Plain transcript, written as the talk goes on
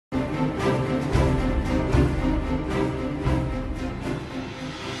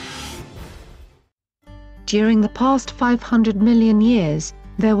During the past 500 million years,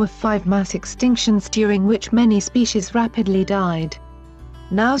 there were 5 mass extinctions during which many species rapidly died.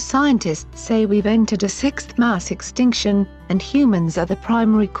 Now scientists say we've entered a 6th mass extinction, and humans are the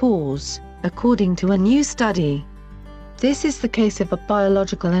primary cause, according to a new study. This is the case of a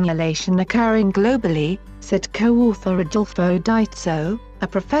biological annihilation occurring globally, said co-author Adolfo Dietzo, a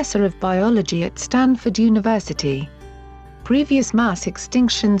professor of biology at Stanford University. Previous mass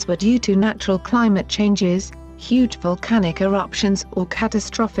extinctions were due to natural climate changes, huge volcanic eruptions or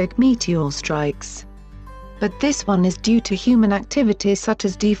catastrophic meteor strikes. But this one is due to human activities such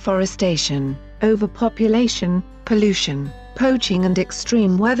as deforestation, overpopulation, pollution, poaching and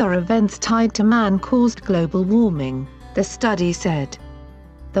extreme weather events tied to man-caused global warming, the study said.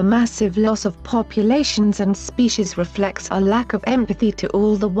 The massive loss of populations and species reflects our lack of empathy to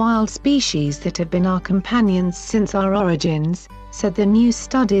all the wild species that have been our companions since our origins, said the new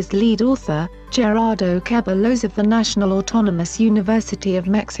study's lead author, Gerardo Ceballos of the National Autonomous University of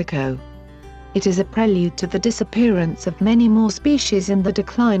Mexico. It is a prelude to the disappearance of many more species and the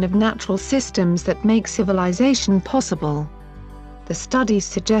decline of natural systems that make civilization possible. The study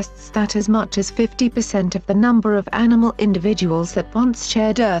suggests that as much as 50% of the number of animal individuals that once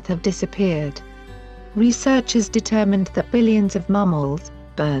shared Earth have disappeared. Researchers determined that billions of mammals,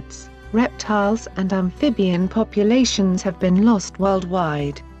 birds, reptiles and amphibian populations have been lost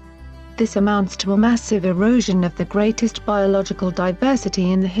worldwide. This amounts to a massive erosion of the greatest biological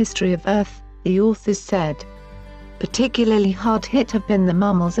diversity in the history of Earth, the authors said. Particularly hard hit have been the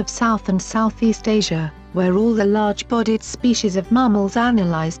mammals of South and Southeast Asia, where all the large-bodied species of mammals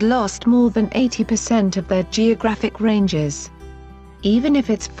analyzed lost more than 80% of their geographic ranges. Even if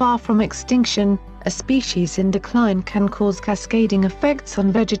it's far from extinction, a species in decline can cause cascading effects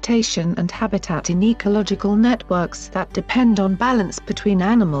on vegetation and habitat in ecological networks that depend on balance between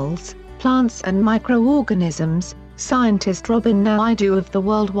animals, plants and microorganisms, scientist Robin Naidoo of the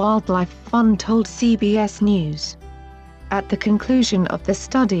World Wildlife Fund told CBS News. At the conclusion of the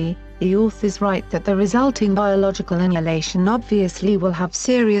study, the authors write that the resulting biological annihilation obviously will have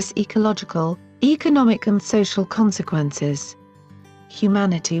serious ecological, economic and social consequences.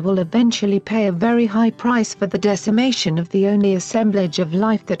 Humanity will eventually pay a very high price for the decimation of the only assemblage of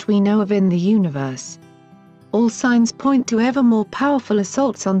life that we know of in the universe. All signs point to ever more powerful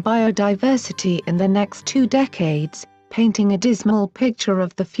assaults on biodiversity in the next 2 decades, painting a dismal picture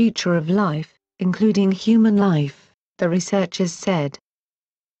of the future of life, including human life, the researchers said.